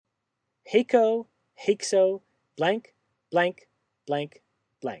Heiko, Haikso, blank, blank, blank,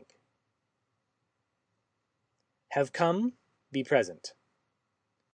 blank. Have come, be present.